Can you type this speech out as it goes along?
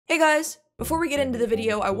Hey guys! Before we get into the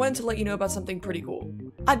video, I wanted to let you know about something pretty cool.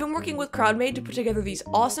 I've been working with CrowdMade to put together these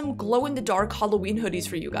awesome glow-in-the-dark Halloween hoodies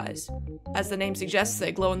for you guys. As the name suggests,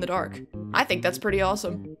 they glow in the dark. I think that's pretty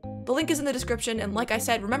awesome. The link is in the description, and like I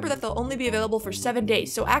said, remember that they'll only be available for 7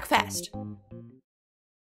 days, so act fast!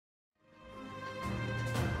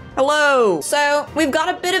 Hello! So, we've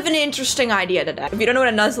got a bit of an interesting idea today. If you don't know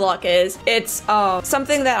what a Nuzlocke is, it's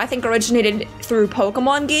something that I think originated through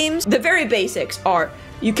Pokémon games. The very basics are,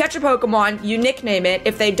 you catch a Pokemon, you nickname it,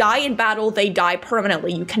 if they die in battle, they die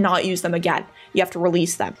permanently. You cannot use them again. You have to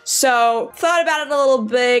release them. So, thought about it a little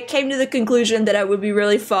bit, came to the conclusion that it would be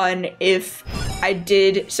really fun if I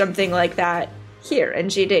did something like that here in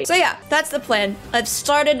GD. So yeah, that's the plan. I've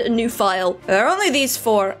started a new file. There are only these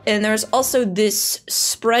 4, and there's also this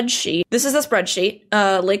spreadsheet. This is the spreadsheet.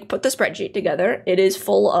 Lake put the spreadsheet together. It is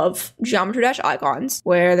full of geometry dash icons,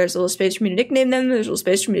 where there's a little space for me to nickname them, there's a little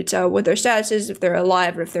space for me to tell what their status is, if they're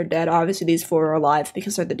alive or if they're dead. Obviously these 4 are alive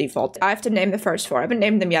because they're the default. I have to name the first 4. I haven't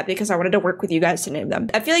named them yet because I wanted to work with you guys to name them.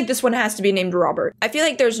 I feel like this one has to be named Robert. I feel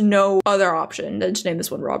like there's no other option than to name this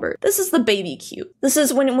one Robert. This is the baby cube. This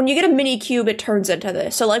is when you get a mini cube, it turns into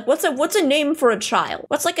this. So like, what's a name for a child?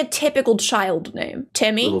 What's like a typical child name?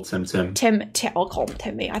 Timmy? Little Tim. I'll call him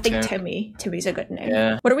Timmy. I think Tim. Timmy's a good name.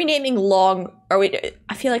 Yeah. What are we naming Long? I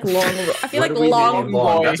feel like Long. I feel like Long.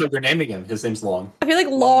 That's what we're naming him. His name's Long. I feel like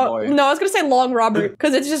Long. No, I was gonna say Long Robert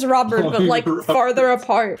because it's just Robert, but like farther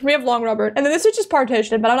apart. We have Long Robert, and then this is just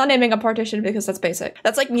partition. But I'm not naming a partition because that's basic.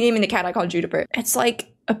 That's like me naming the cat I call Juniper. It's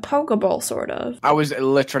like a Pokeball, sort of. I was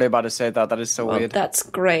literally about to say that. That is so weird. That's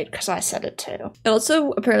great, because I said it too. It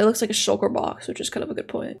also apparently looks like a shulker box, which is kind of a good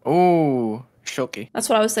point. Ooh, Shulky. That's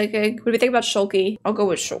what I was thinking. What do we think about Shulky? I'll go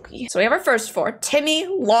with Shulky. So we have our first 4. Timmy,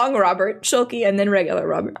 Long Robert, Shulky, and then regular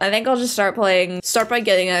Robert. I think I'll just start by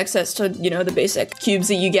getting access to, you know, the basic cubes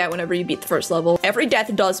that you get whenever you beat the first level. Every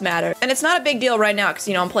death does matter. And it's not a big deal right now, because,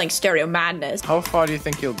 you know, I'm playing Stereo Madness. How far do you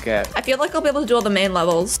think you'll get? I feel like I'll be able to do all the main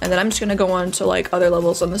levels, and then I'm just gonna go on to, like, other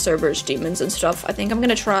levels on the servers, demons and stuff. I think I'm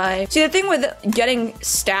gonna try. See, the thing with getting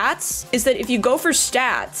stats is that if you go for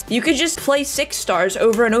stats, you could just play 6 stars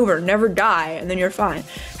over and over, never die, and then you're fine.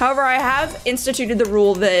 However, I have instituted the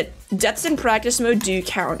rule that deaths in practice mode do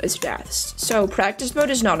count as deaths. So practice mode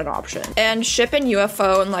is not an option. And ship and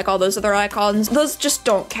UFO and like all those other icons, those just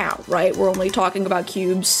don't count, right? We're only talking about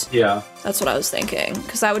cubes. Yeah. That's what I was thinking,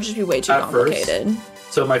 because that would just be way too complicated.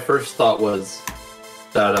 So my first thought was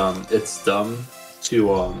that it's dumb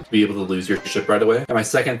to be able to lose your ship right away. And my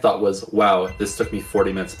second thought was, wow, this took me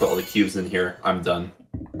 40 minutes to put all the cubes in here. I'm done.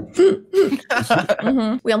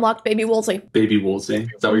 We unlocked Baby Woolsey. Baby Woolsey.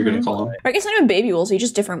 Is that what you're gonna call him? Or I guess not even Baby Woolsey,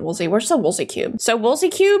 just different Woolsey. Where's the Woolsey cube? So Woolsey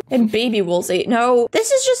cube and Baby Woolsey. No,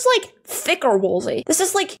 this is just like thicker Woolsey. This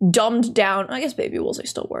is like dumbed down. I guess Baby Woolsey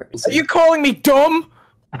still works. Are you calling me dumb?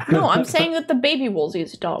 No, I'm saying that the Baby Woolsey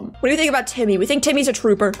is dumb. What do you think about Timmy? We think Timmy's a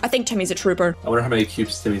trooper. I think Timmy's a trooper. I wonder how many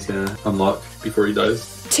cubes Timmy's gonna unlock before he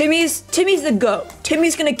dies. Timmy's the GOAT.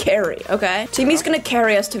 Timmy's gonna carry, okay? Timmy's gonna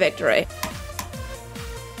carry us to victory.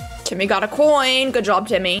 Timmy got a coin. Good job,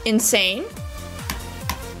 Timmy. Insane.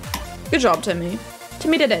 Good job, Timmy.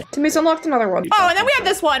 Timmy did it. Timmy's unlocked another one. Oh, and then we have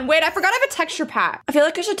this one. Wait, I forgot I have a texture pack. I feel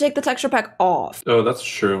like I should take the texture pack off. Oh, that's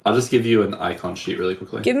true. I'll just give you an icon sheet really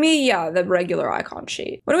quickly. Give me, yeah, the regular icon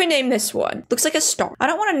sheet. What do we name this one? Looks like a star. I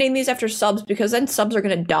don't want to name these after subs because then subs are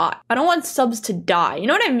gonna die. I don't want subs to die. You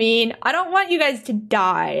know what I mean? I don't want you guys to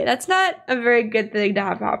die. That's not a very good thing to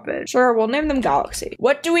have happen. Sure, we'll name them Galaxy.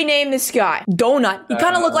 What do we name this guy? Donut. He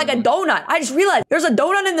kind of looked like a donut. I just realized there's a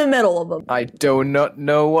donut in the middle of him. I do not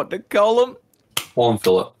know what to call him. Call him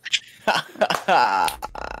Philip.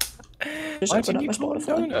 Why did you call him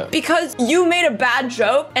donut? Because you made a bad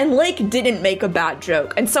joke and Lake didn't make a bad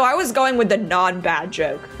joke. And so I was going with the non-bad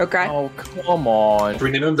joke, okay? Oh, come on.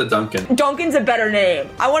 Rename him to Duncan. Duncan's a better name.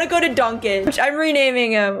 I want to go to Duncan, which I'm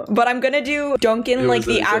renaming him, but I'm gonna do Duncan like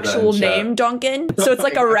the actual name Duncan. So it's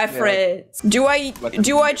like a reference. Does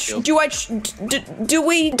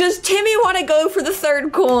Timmy want to go for the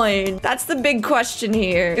 3rd coin? That's the big question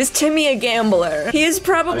here. Is Timmy a gambler? He is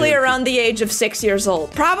probably around the age of 6 years old.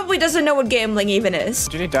 Probably doesn't know what gambling even is.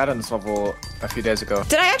 Junior died on this level a few days ago.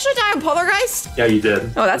 Did I actually die on Poltergeist? Yeah, you did.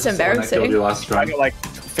 Oh, that's embarrassing. That killed your last I try. got like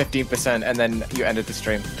 15% and then you ended the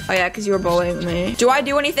stream. Oh yeah, because you were bullying me. Do I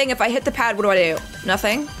do anything? If I hit the pad, what do I do?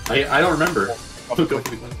 Nothing? I don't remember.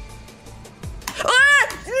 Ah!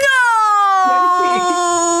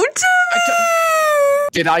 No!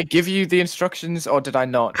 Did I give you the instructions or did I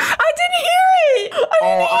not? I didn't hear it!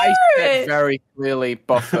 I said very clearly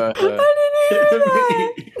buffer. I didn't hear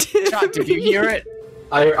that! Chat, did you hear it?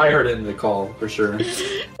 I heard it in the call for sure.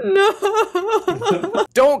 No.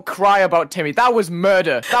 Don't cry about Timmy. That was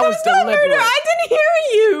murder. That was deliberate. Murder. I didn't hear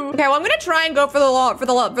you. Okay, well I'm gonna try and go for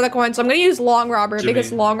the coin. So I'm gonna use Long Robert Jimmy.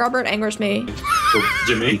 because Long Robert angers me.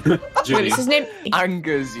 Jimmy. Wait, Jimmy. is his name?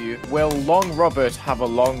 Angers you. Will Long Robert have a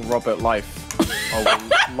Long Robert life? Or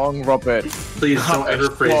will Long Robert Please don't ever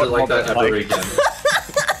phrase it like that ever again.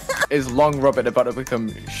 Is Long Robert about to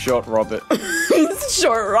become Short Robert?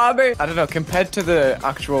 Short Robert. I don't know, compared to the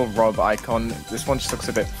actual Rob icon, this one just looks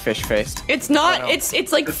a bit fish-faced. It's not. It's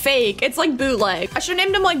like fake. It's like bootleg. I should have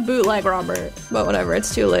named him like Bootleg Robert, but whatever.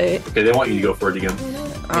 It's too late. Okay, they want you to go for it again.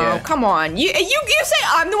 Oh, come on. You say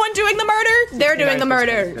I'm the one doing the murder? They're doing the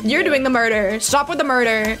murder. You're doing the murder. Stop with the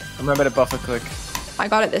murder. Remember to buffer click. I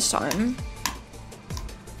got it this time.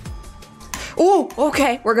 Ooh,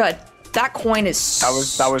 okay, we're good. That coin is That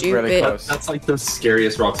was really stupid. close. That's like the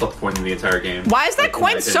scariest rock top coin in the entire game. Why is that Like, in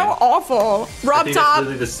coin my so opinion. awful? I Rob think Top. That's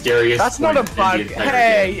literally the scariest. That's not a coin in bad. the entire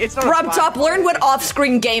Hey, game. it's not a Rob bad Top, learn what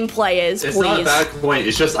off-screen gameplay is, It's not a please. bad coin.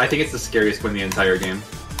 It's just I think it's the scariest coin in the entire game.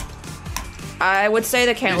 I would say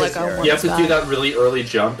the can't let go one You have is to do that really early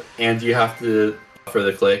jump, and you have to for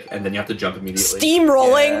the click, and then you have to jump immediately.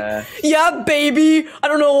 Steamrolling? Yeah, baby. I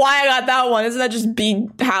don't know why I got that one. Isn't that just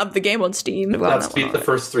have the game on Steam? Well, Let's beat the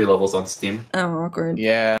first 3 levels on Steam. Oh, awkward.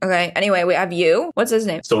 Yeah. Okay, anyway, we have you. What's his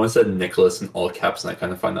name? Someone said Nicholas in all caps, and I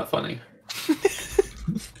kind of find that funny.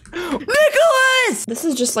 Nicholas! This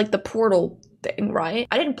is just like the Portal thing, right?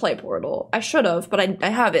 I didn't play Portal. I should have, but I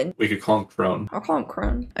haven't. We could call him Crone. I'll call him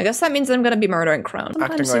Crone. I guess that means I'm gonna be murdering Crone. Acting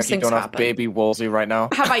Sometimes like these you things don't have happen. Baby Woolsey right now.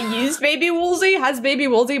 Have I used Baby Woolsey? Has Baby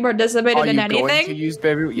Woolsey participated Are in you anything? going to use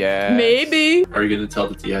Baby? Yeah. Maybe. Are you going to tell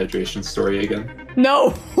the dehydration story again?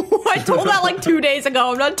 No. I told that like 2 days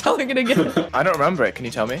ago. I'm not telling it again. I don't remember it. Can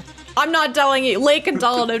you tell me? I'm not telling you. Lake can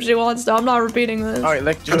tell it if she wants to. I'm not repeating this. All right,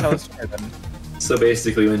 like just tell us then. So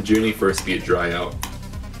basically, when Junie first beat Dry Out,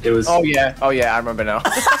 it was... Oh yeah, I remember now.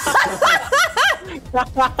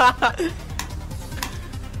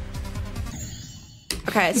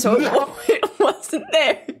 Okay, so it wasn't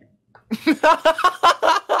there.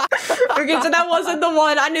 Okay, so that wasn't the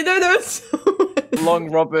one. I knew there was. Long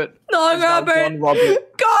Robert. Long It's now Robert. Gone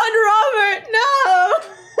Robert. Gone Robert. No.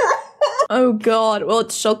 Oh god. Well,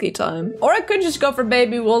 it's Shulky time. Or I could just go for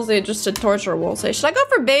Baby Woolsey just to torture Woolsey. Should I go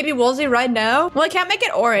for Baby Woolsey right now? Well, I can't make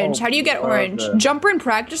it orange. Oh, How do you get orange? brother. Jumper in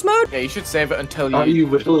practice mode? Yeah, you should save it until you. Are you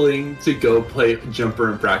willing to go play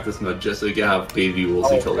Jumper in practice mode just so you can have Baby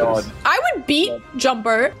Woolsey Oh, colors? God. I would beat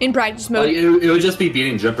Jumper in practice mode. Like, it would just be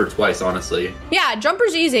beating Jumper twice, honestly. Yeah,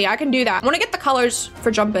 Jumper's easy. I can do that. I want to get the colors for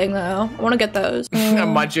jumping though. I want to get those.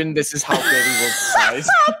 Imagine this is how Baby Woolsey dies.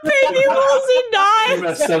 Baby Woolsey You died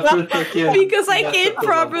messed up with freaking- because I messed can't up the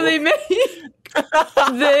properly level.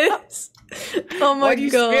 make this. Oh my Why do you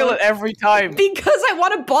steal god. it every time? Because I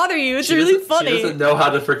want to bother you. It's She really doesn't- She funny. doesn't know how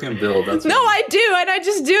to freaking build. That's No, why. I do, and I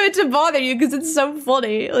just do it to bother you because it's so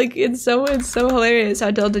funny. Like it's so hilarious.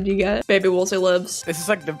 How tilted you get? Baby Woolsey lives. This is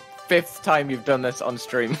like the 5th time you've done this on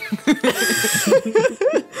stream.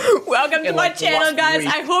 Welcome to In, my like, the channel, last guys. week.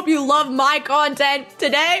 I hope you love my content.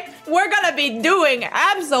 Today, we're gonna be doing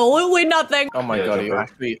absolutely nothing. Oh my Yeah, god, you Jumper.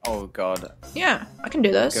 actually. Oh god. Yeah, I can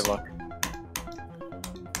do this. Good luck.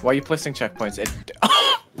 Why are you placing checkpoints?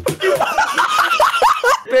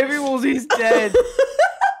 Baby Woolsey's dead.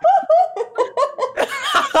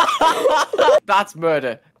 That's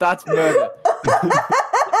murder. That's murder.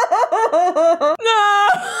 No!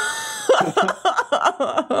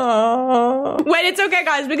 Wait, it's okay,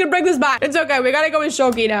 guys. We can bring this back. It's okay. We gotta go with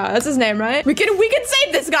Shoki now. That's his name, right? We can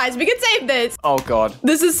save this, guys. We can save this. Oh god.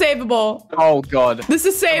 This is savable. Oh god. This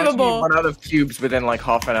is Imagine you savable. run out of cubes within like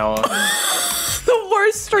half an hour. The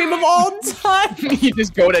worst stream of all time. You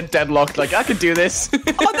just go to deadlock like I could do this.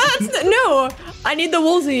 Oh, no. I need the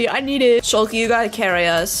Woolsey. I need it. Shulky, you gotta carry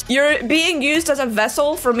us. You're being used as a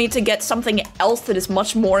vessel for me to get something else that is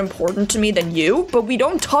much more important to me than you, but we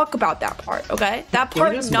don't talk about that part, okay? That Can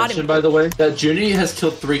part we is just not mention, important. by the way, that Junie has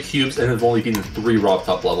killed 3 cubes and have only beaten 3 Rob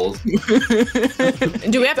Top levels. Do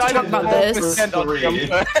we have to talk about this? 4% on 3.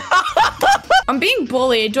 Jumper. I'm being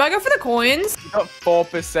bullied. Do I go for the coins? You got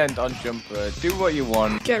 4% on Jumper. Do what you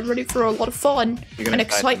want. Get ready for a lot of fun You're gonna and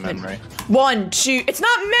die from excitement. memory. 1, 2. It's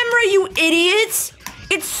not memory, you idiots.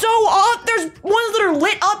 It's so off. There's ones that are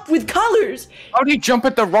lit up with colors. How do you jump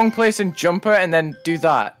at the wrong place in Jumper and then do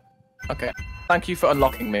that? Okay. Thank you for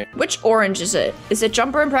unlocking me. Which orange is it? Is it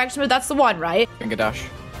Jumper in practice mode? That's the one, right? Finger dash.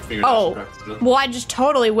 Figured Oh, out practice it. well, I just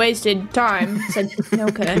totally wasted time. Said,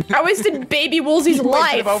 okay. I wasted Baby Woolsey's You wasted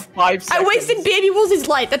life. about 5 I seconds. wasted Baby Woolsey's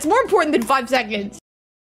life. That's more important than 5 seconds.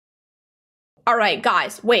 All right,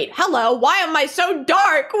 guys, wait, hello, why am I so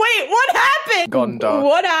dark? Wait, what happened? Gone dark.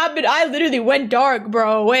 What happened? I literally went dark,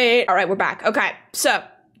 bro, wait. All right, we're back. Okay, so,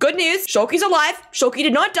 good news, Shoki's alive. Shoki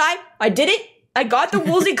did not die. I did it. I got the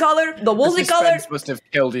Woolsey color. The Woolsey color. Must have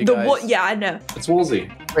killed you guys. Yeah, I know. It's Woolsey.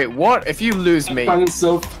 Wait, what? If you lose me. I find it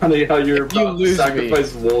so funny how you're If you about to lose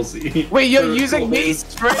sacrifice Woolsey. Wait, you're using me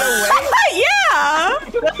straight away? Yeah!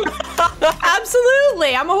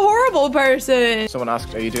 Absolutely, I'm a horrible person. Someone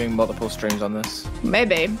asked, are you doing multiple streams on this?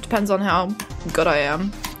 Maybe, depends on how good I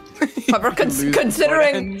am. However, Lose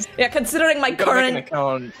considering friends. my You gotta current... make an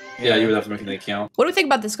account. Yeah, you would have to make an account. What do we think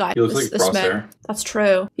about this guy? He looks like this man. Crosshair. That's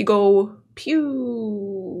true. You go,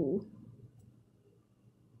 pew.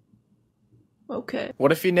 Okay.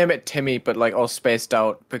 What if you name it Timmy, but like all spaced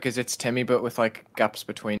out? Because it's Timmy, but with like gaps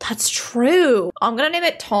between. That's true. I'm gonna name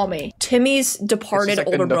it Tommy. Timmy's departed It's just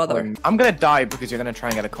like older the brother. knuckling. I'm gonna die because you're gonna try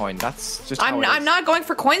and get a coin. That's just how it I'm is. not going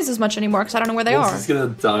for coins as much anymore because I don't know where they are. Woolsey's gonna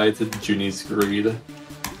die to Junie's greed.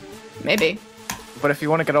 Maybe. But if you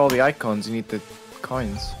want to get all the icons, you need the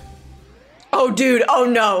coins. Oh, dude. Oh,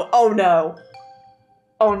 no. Oh, no.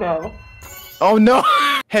 Oh, no. Oh no!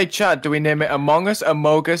 Hey Chad, do we name it Among Us,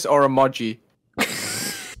 Amogus, or Emoji?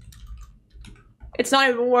 It's not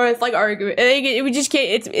even worth, like, arguing. We just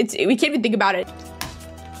can't, we can't even think about it.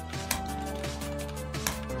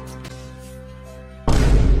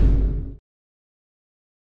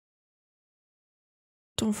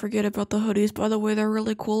 Don't forget about the hoodies, by the way. They're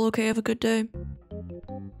really cool. Okay, have a good day.